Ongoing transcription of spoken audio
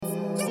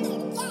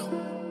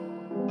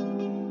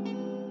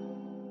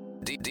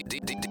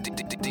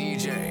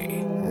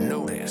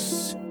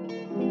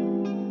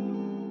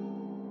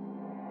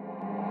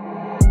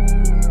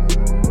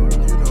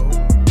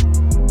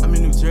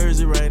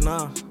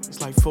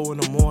4 in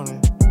the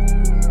morning.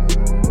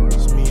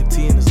 It's me and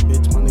T in this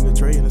bitch, my nigga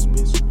Dre in this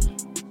bitch.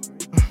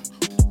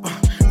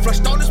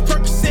 Flushed all this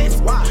Percocets,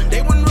 wow,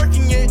 they wasn't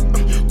working yet.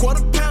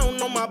 Quarter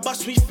pound on my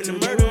bus, we finna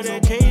murder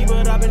that okay,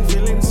 but I've been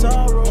feeling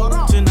sorrow.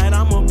 Tonight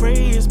I'ma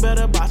pray it's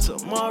better by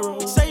tomorrow.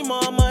 Say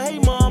mama, hey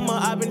mama,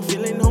 I've been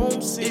feeling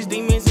homesick. There's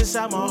demons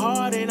inside my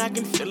heart and I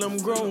can feel them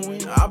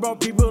growing. I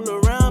brought people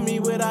around me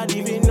without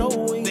even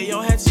knowing. They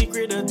all had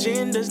secret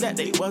agendas that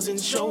they wasn't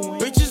showing.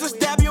 Bitches will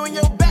stab you in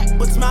your back,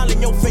 but smile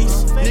in your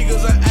face.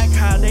 Niggas will act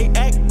how they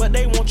act, but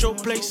they want your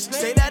place.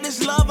 Say that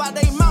it's love out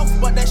they mouth,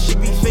 but that shit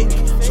be fake.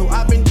 So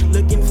I've been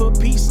looking for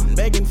peace and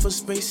begging for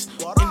space.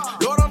 And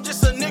Lord, I'm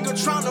just a nigga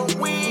tryna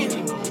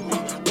win.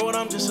 Lord,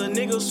 I'm just a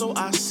nigga, so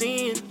I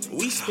sin.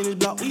 We spin his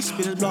block, then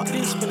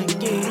spin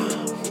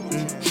again.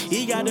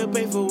 He gotta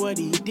pay for what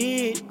he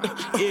did.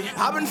 Yeah,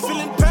 I've been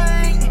feeling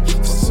pain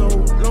for so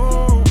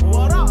long.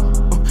 What up?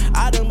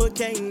 I done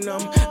became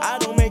numb. I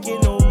don't make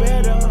it no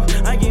better.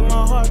 I give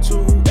my heart to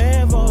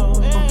whoever.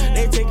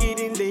 They take it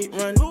and they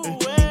run.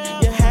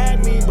 You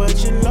had me,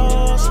 but you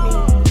lost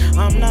me.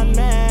 I'm not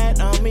mad,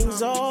 I'm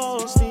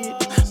exhausted.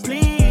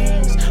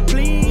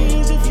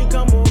 Please, if you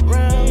come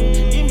around,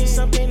 give me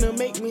something to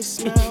make me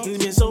smile.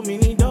 It's been so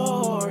many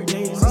dark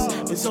days.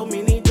 Been so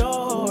many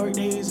dark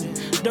days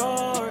and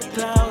dark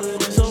clouds.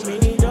 Been so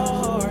many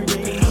dark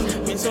days.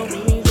 Been so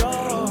many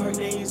dark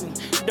days and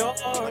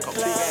dark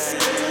clouds.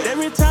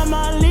 Every time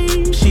I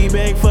leave, she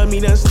beg for me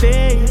to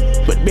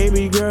stay, but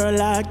baby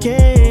girl, I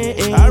can't.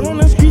 I run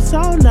the streets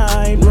all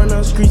night, run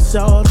the streets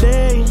all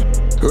day,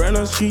 run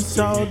the streets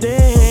all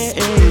day.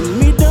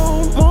 Me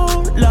don't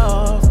want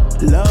love,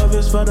 love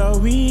is for the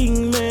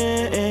weak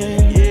man.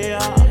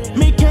 Yeah,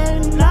 me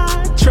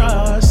cannot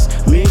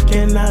trust, me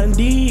cannot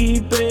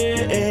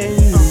depend.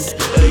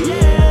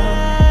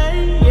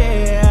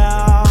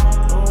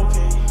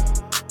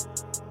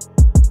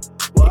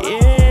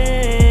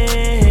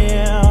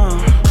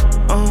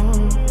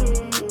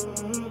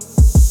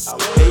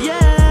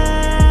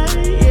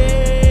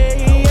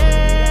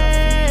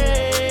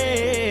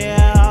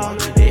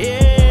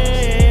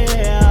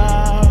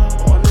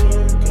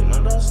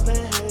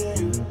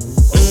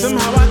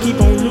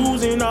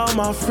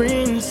 My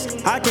friends,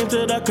 I came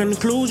to the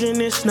conclusion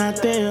it's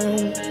not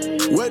them.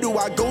 Where do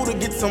I go to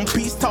get some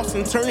peace? Toss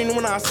and turning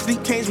when I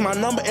sleep, change my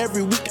number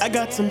every week. I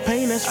got some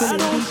pain that's really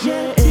deep. I don't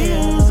shed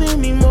tears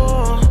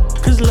anymore,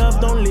 cause love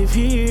don't live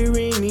here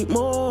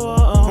anymore.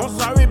 I'm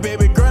sorry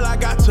baby girl, I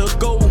got to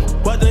go,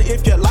 whether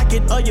if you like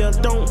it or you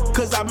don't,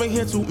 cause I've been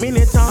here too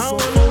many times. I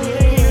wanna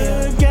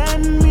hear you got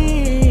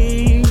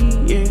me,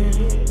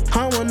 yeah.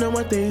 I wonder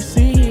what they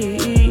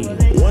see,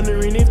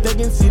 wondering if they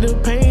can see the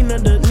pain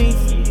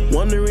underneath.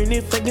 Wondering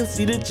if they can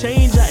see the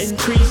change I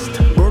increased.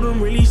 Bro,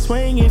 them really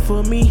swinging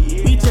for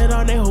me. We tear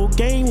down that whole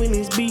game when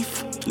it's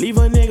beef. Leave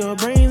a nigga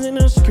brains in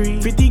the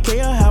street.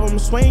 50K, I'll have them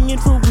swinging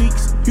for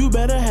weeks. You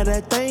better have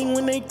that thing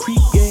when they creep,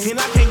 yeah. And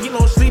I can't get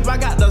no sleep, I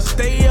got to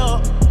stay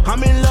up.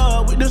 I'm in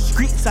love with the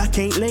streets, I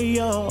can't lay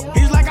up.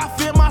 It's like I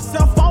feel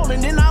myself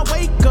falling, then I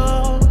wake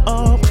up.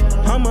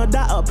 I'm a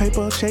dot,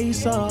 paper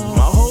chaser.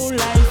 My whole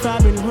life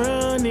I've been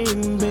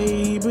running,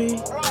 baby,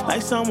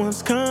 like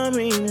someone's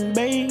coming,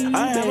 baby.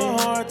 I have a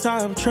hard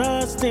time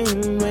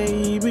trusting,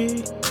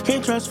 baby.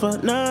 Can't trust for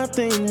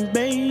nothing,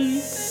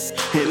 babe.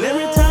 And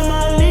every time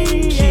I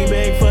leave, she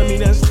beg for me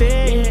to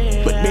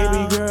stay, but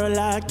baby girl,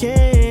 I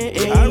can't.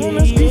 I run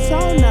the streets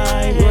all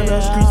night, run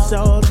the streets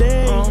all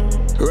day,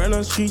 run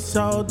the streets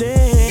all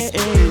day.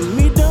 And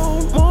me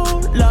don't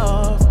want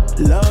love,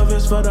 love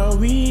is for the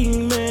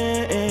weak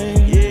man.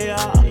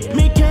 Yeah,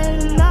 me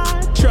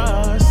cannot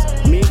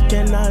trust, me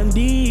cannot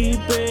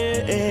depend.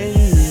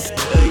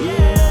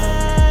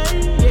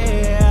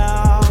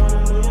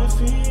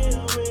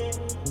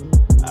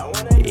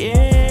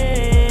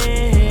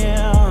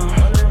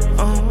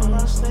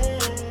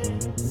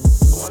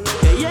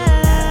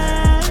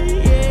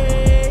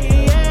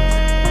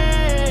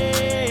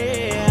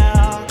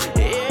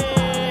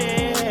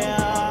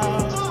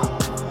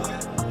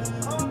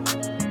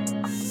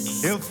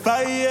 If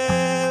I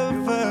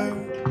ever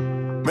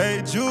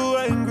made you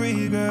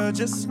angry, girl,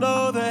 just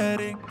know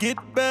that it get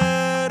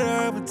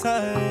better with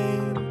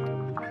time.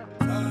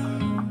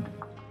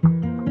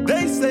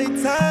 They say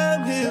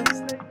time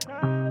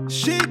heals.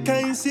 She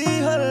can't see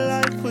her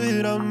life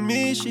without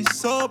me. She's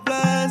so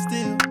blind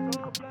still.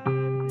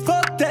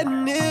 Fuck that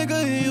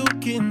nigga, you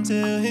can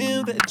tell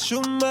him that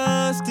you're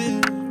mine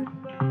still.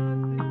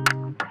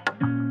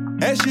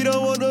 And she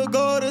don't wanna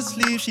go to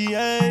sleep, she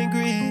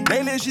angry.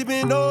 Lately she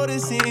been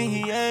noticing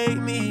he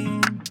ain't me.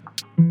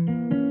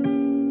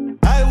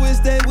 I wish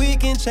that we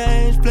can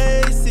change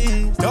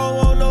places. Don't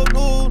want no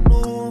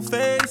new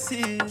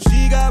faces.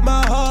 She got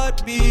my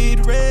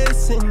heartbeat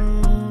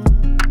racing.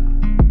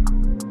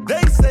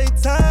 They say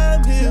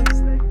time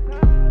heals.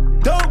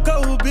 Don't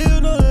go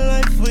build no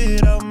life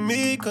without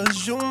me,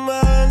 cause you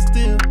mine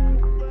still.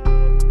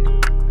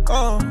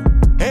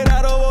 And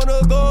I don't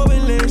wanna go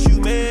unless you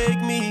make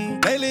me.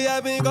 Lately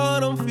I've been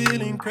gone, I'm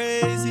feeling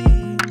crazy.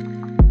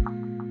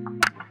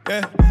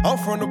 Yeah, I'm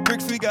from the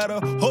bricks, we got a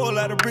whole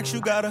lot of bricks, you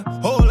got a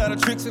whole lot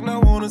of tricks, and I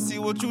wanna wanna see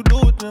what you do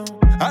with them.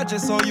 I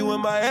just saw you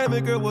in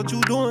Miami, girl, what you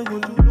doing?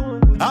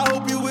 I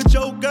hope you with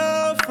your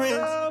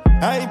girlfriends.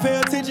 I ain't pay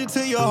attention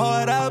to your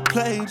heart, I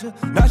played you.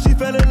 Now she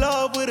fell in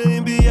love with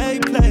an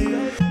NBA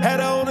player.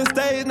 Had her on the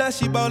stage, now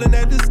she ballin'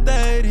 at the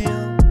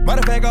stadium. Matter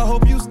of fact, I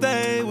hope you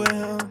stay with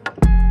him.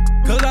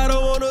 Cause I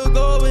don't wanna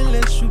go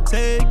unless you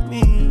take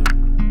me.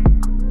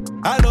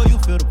 I know you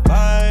feel the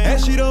vibe.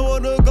 And she don't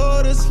wanna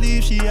go to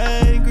sleep, she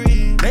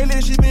angry.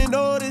 Lately she been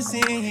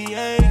noticing he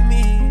ain't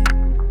me.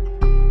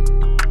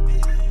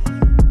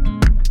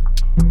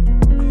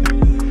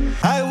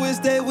 I wish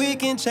that we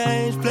can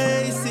change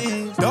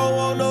places. Don't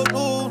want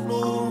no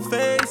new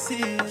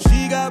faces.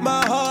 She got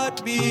my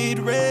heartbeat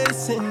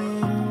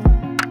racing.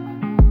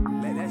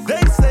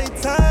 They say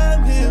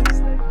time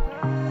heals.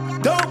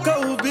 Don't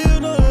go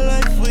build no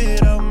life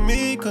without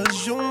me,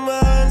 cause you're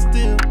mine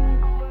still.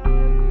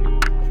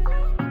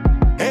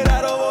 And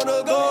I don't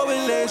wanna go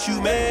unless you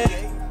mad.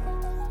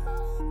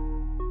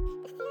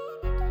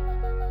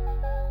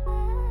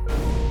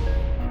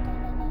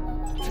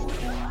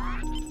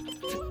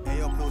 Hey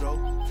yo, Pluto,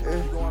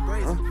 you going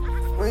crazy?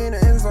 We in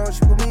the end zone, she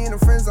put me in the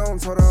friend zone.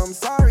 Told her I'm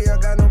sorry, I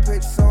got no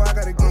picture, so I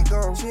gotta get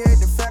gone. She hate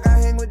the fact I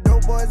hang with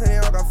dope boys and they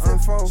all got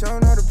flip phones. She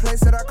don't know the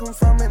place that I come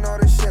from and all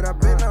the shit I've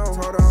been on.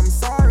 Told her I'm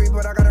sorry,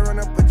 but I gotta run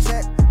up a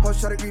check.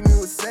 Hoes try to greet me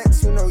with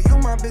sex, you know you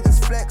my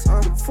biggest flex.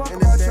 Fuck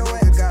and about your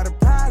ex, got a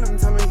problem,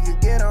 tell me you can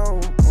get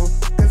on.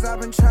 Cause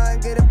I've been trying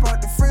to get up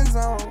out the friend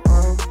zone.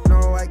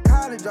 No white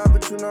collar job,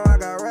 but you know I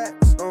got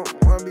racks.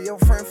 Wanna be your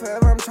friend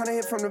forever, I'm tryna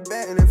hit from the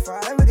back. And if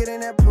I ever get in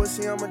that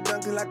pussy, I'ma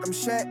dunk it like I'm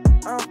Shaq.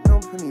 I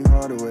don't put me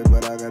harder way,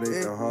 but I gotta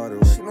hit the harder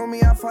way. She know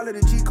me, I follow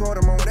the G code,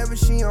 I'm on whatever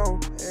she on.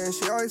 And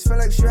she always feel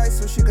like she right,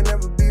 so she could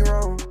never be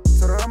wrong.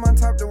 So that I'm on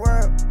top of the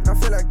world, I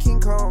feel like King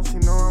Kong. She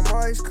know I'm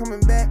always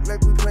coming back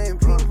like we playing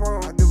ping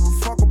pong. I give a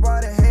fuck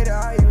about a hater,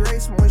 I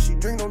erase me. When she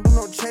drink, don't do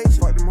no chase.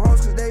 Fuck them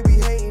hoes cause they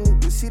be hating, you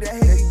can see that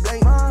hate be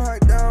blatant. My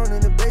heart down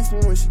in the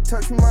basement, when she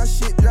touch me, my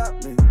shit drop.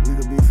 We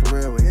could be for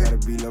real, we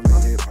gotta be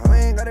loving hip-hop. We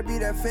ain't gotta be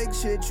that fake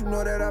shit, you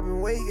know that I've been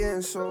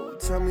waiting. So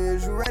tell me,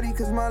 is you ready?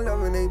 Cause my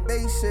loving ain't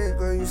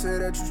basic. Girl, you say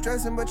that you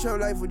stressing, but your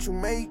life, what you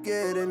make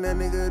it. And that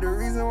nigga, the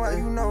reason why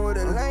you know what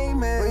a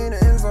lame is. We in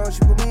the end zone,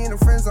 she put me in the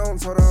friend zone.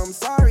 Told her I'm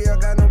sorry, I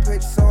got no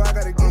picture, so I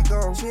gotta get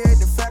gone. She hate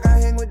the fact I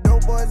hang with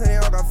dope boys and they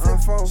all got flip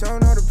phones. She don't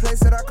know the place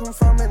that I come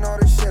from and all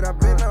the shit I've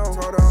been on.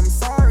 Told her I'm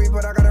sorry,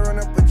 but I gotta run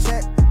up a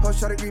check. Hoes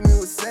try to greet me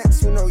with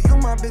sex, you know you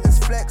my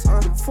biggest flex.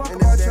 Fuck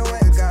and about your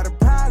ex, got a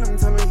problem,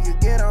 tell me you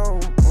get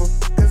on.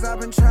 Cause I've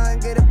been trying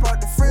to get up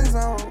out the friend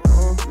zone.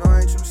 No,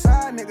 I ain't your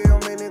side nigga, your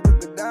main nigga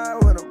could die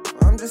with him.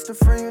 I'm just a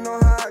friend, you know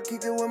how I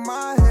kick it with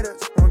my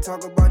hitters. Don't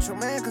talk about your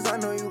man, cause I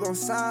know you gon'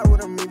 side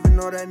with him. Even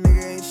though that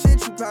nigga ain't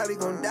shit, you probably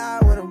gon' die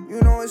with him. You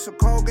know it's a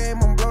cold game,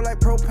 I'm blow like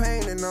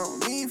propane. And I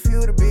don't need for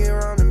you to be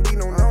around and be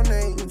no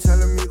name. You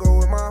telling me go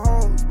with my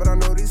hoes, but I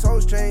know these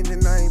hoes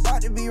changing. I ain't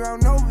about to be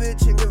around no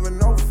bitch and give her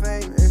no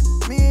fame.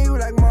 Me and you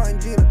like Martin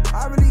Gina,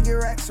 I really get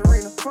racks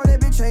Serena. For that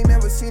bitch, ain't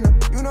never seen her.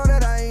 You know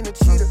that I ain't a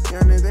cheater.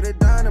 Young nigga that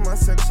died in my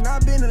section, I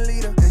been a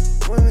leader.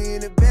 When we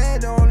in the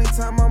bed, the only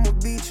time I'ma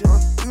beat you.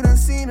 You done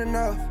seen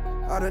enough,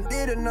 I done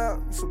did enough.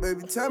 So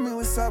baby, tell me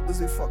what's up,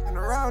 is we fucking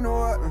around or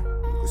what?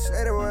 You can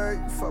say the word,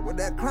 you fuck with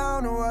that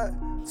clown or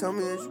what? Tell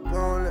me if you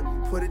gon' let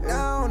me put it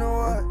down or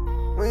what?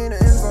 We in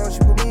the end zone, she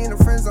put me in the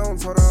friend zone.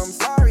 Told her I'm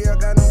sorry, I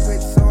got no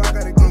picture, so I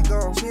gotta get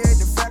gone. She hate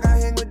the fact I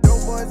hang with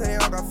dope boys and they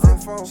all got flip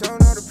phones. She don't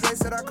know the place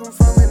that I come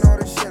from and all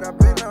the shit I've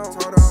been on.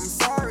 Told her I'm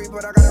sorry,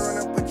 but I gotta run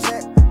up a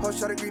check. Hoes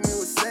try to greet me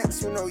with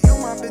sex, you know you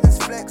my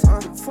biggest flex.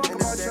 Fuck and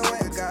about your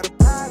ex, got a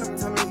problem,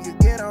 tell me you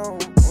get on.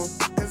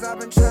 Cause I've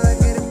been trying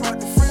to get it out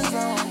the friend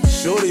zone.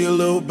 Shorty a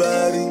little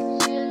body,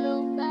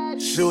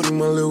 shorty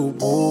my little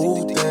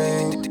boo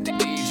thing.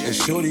 And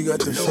shorty got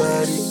the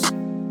fatty.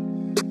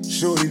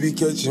 Shorty be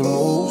catching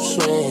mood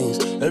swings.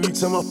 Every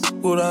time I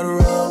fuck without a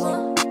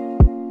rubber,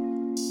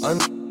 I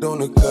on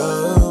the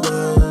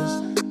covers.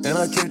 And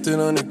I kept it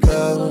on the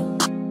cover,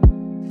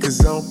 cause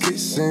I don't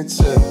kiss and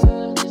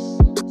tell.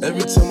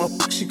 Every time I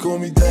fuck, she call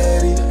me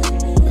daddy.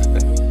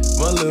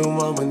 My little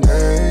mama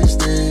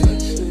nasty.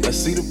 I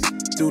see the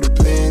through the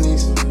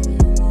panties.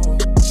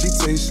 She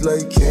tastes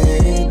like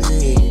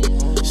candy.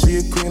 She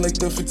a queen like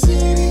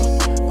Nefertiti.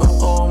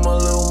 Oh, my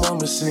little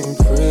mama seem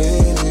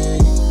pretty.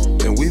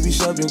 And we be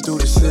shopping through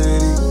the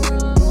city.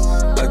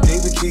 I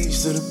gave the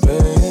keys to the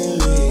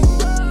Bentley.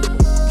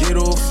 Get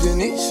off your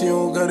knees, you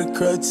don't gotta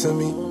cry to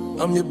me.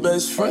 I'm your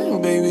best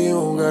friend, baby, you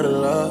don't gotta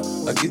lie.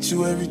 I get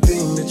you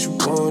everything that you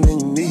want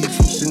and you need.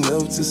 From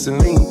Chanel to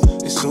Celine,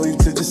 it's on you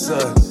to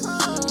decide.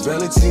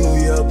 Valentino,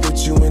 yeah, I put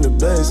you in the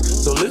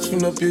best. So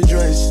lifting up your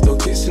dress, start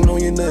kissing on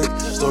your neck,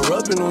 start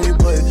rubbing on your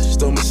butt,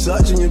 start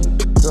massaging your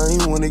I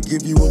ain't wanna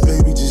give you a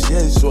baby just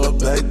yet, so I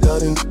backed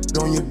out and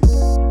on your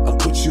I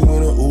put you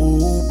in an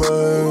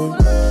Uber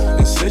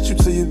and sent you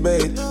to your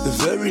bed. The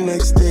very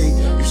next day,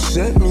 you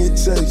sent me a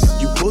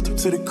text. You pulled up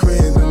to the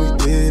crib and we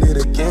did it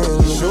again.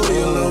 Shorty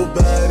a little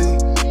body,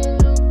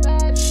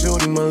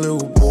 shorty my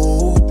little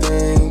boo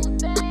thing,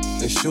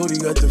 and shorty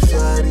got the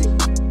fatty.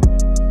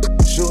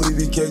 Shorty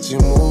be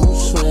catching mood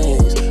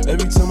swings.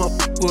 Every time I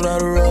fuck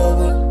without a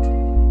rubber.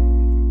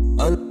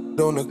 I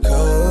on the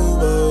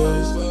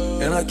covers,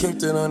 and I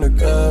kept it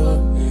undercover.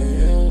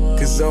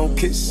 Cause I don't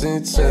kiss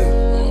and tell.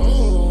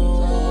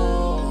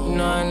 You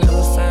know I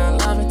never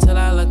found love until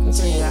I looked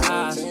into your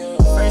eyes.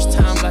 First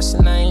time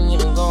blushing, I ain't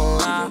even gon'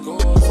 lie.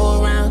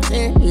 4 rounds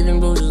in, leaving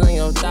bruises on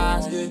your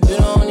thighs. You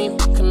the only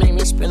can make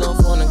me spin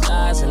off on the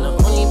guys, and the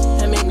only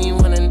that make me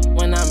wanna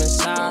when I'm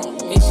inside.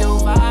 It's your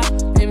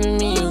vibe, baby,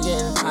 me you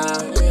getting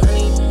high.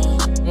 Honey,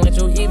 want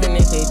you even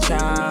if they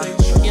try.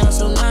 You don't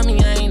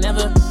tsunami, I ain't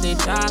never they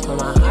die. Close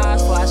my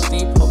eyes before I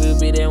sleep, hope you'll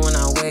be there when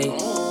I wake.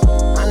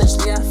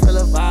 Honestly, I feel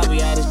a vibe, we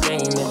had this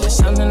dream. If there's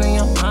something in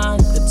your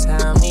mind, you could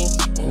tell me.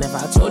 And if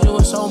I told you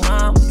it's on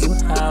mine, would you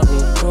help me?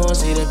 You won't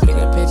see the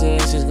bigger picture,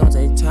 it's just gonna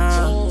take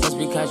time. Just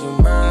because you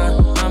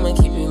mine, I'ma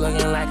keep you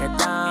looking like a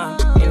dime.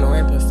 Ain't no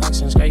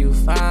imperfections, girl, you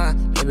fine.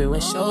 Baby,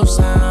 what's your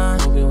sign?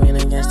 Hope you win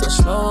against the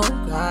slow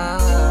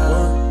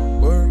guy.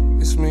 Work,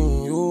 it's me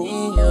and you.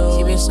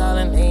 Keep it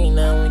silent, ain't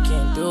nothing we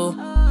can't do.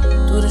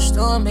 Through the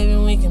storm, baby,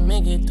 we can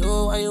make it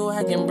through. Why you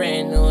acting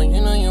brand new?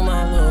 You know you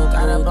my little.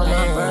 Got up on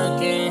my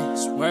Birkin,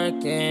 it's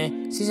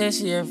working. She said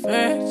she a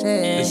virgin.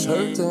 It's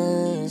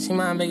hurting. She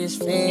my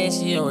biggest fan,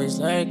 she always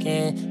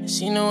lurking.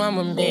 She know I'm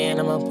a man,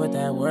 I'ma put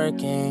that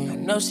work in. I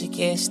know she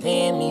can't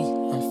stand me,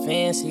 I'm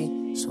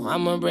fancy. So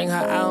I'ma bring her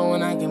out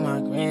when I get my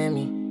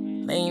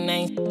Grammy. Late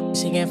night,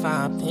 she can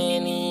find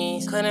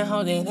pennies. Couldn't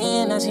hold it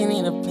in, now she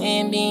need a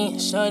plan B.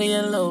 Shorty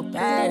a little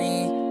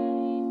baddie.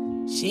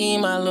 She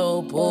my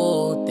little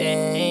boo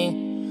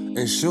thing.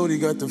 And Shorty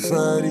got the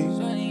fatty.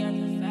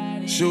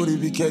 Shorty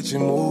be catching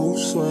mood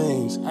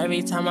swings.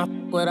 Every time I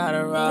without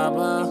a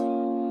rubber,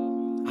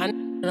 I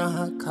on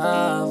her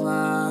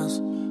covers.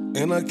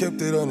 And I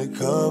kept it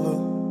undercover.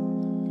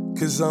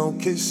 Cause I don't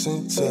kiss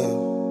and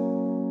tell.